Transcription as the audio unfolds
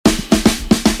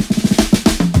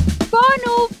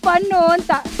Fun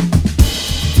ಅಂತ.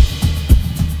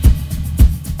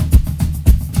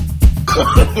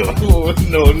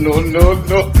 No, no, no,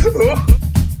 no.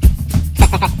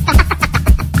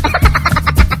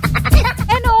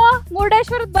 ಏನು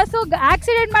ಮುರುಡೇಶ್ವರದ bus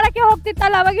accident ಮಾಡಕ್ಕೆ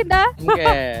ಹೋಗ್ತಿತ್ತಲ್ಲ ಅವಾಗಿಂದ.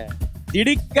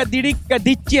 ದಿಡಿಕ್ಕ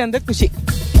ದಿಚ್ಚಿ ಅಂದ್ರೆ ಖುಷಿ.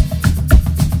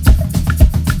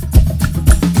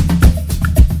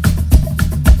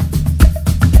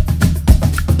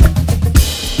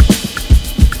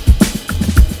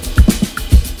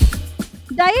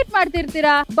 ಡಯಟ್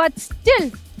ಮಾಡ್ತಿರ್ತೀರಾ, ಬಟ್ ಸ್ಟಿಲ್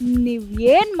ನೀವ್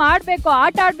ಏನ್ ಮಾಡ್ಬೇಕು,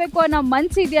 ಆಟ ಆಡ್ಬೇಕು ಅನ್ನೋ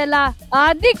ಮನ್ಸಿದೆಯಲ್ಲ,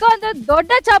 ಅದಕ್ಕೊಂದು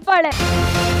ದೊಡ್ಡ ಚಪ್ಪಾಳೆ.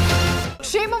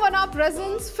 Kshemavana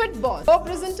presents Fitboss,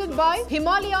 co-presented by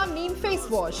Himalaya Neem Face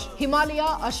Wash, Himalaya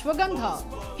Ashwagandha,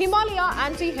 Himalaya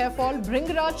Anti-Hair Fall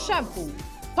Bringraj Shampoo,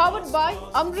 powered by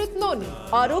Amrit Noni,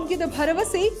 Arogyada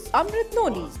Bharavase Amrit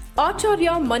Noni,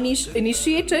 Acharya Manish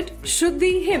initiated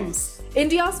Shuddhi Hims,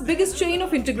 India's biggest chain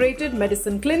of integrated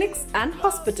medicine clinics and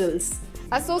hospitals.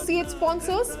 Associate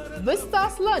sponsors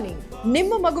Vistas Learning,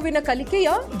 Nimma Maguvina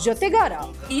Kalikeya Jotegara,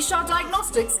 Isha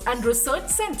Diagnostics and Research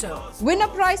Center. Winner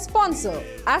prize sponsor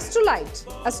Astrolite,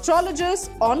 astrologers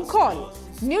on call.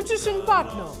 Nutrition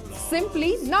partner Simply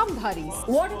Namdharis.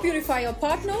 Water purifier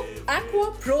partner Aqua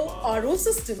Pro RO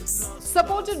Systems.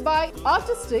 Supported by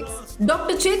Artistics,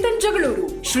 Dr. Chetan Jagaluru,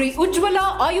 Shri Ujjwala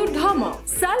Ayurdhama,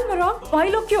 Salmara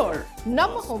Pylocure,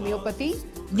 Namma Homeopathy,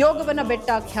 Yogavana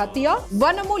Betta Khyatiya,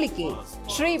 Vanamulike,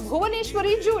 Shri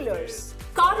Bhuvaneshwari Jewelers,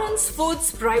 Karan's Foods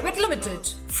Private Limited,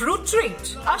 Fruit Treat,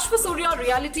 Ashwasurya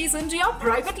Realities India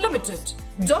Private Limited,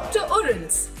 Dr.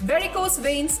 Urins, Varicose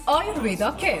Veins Ayurveda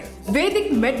Care, Vedic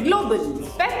Med Global,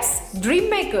 Pets Dream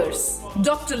Makers,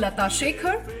 Dr. Lata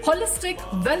Shekhar, Holistic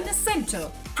Wellness Center,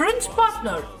 Print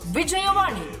Partner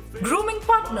Vijayavani, Grooming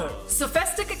Partner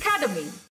Sophistic Academy.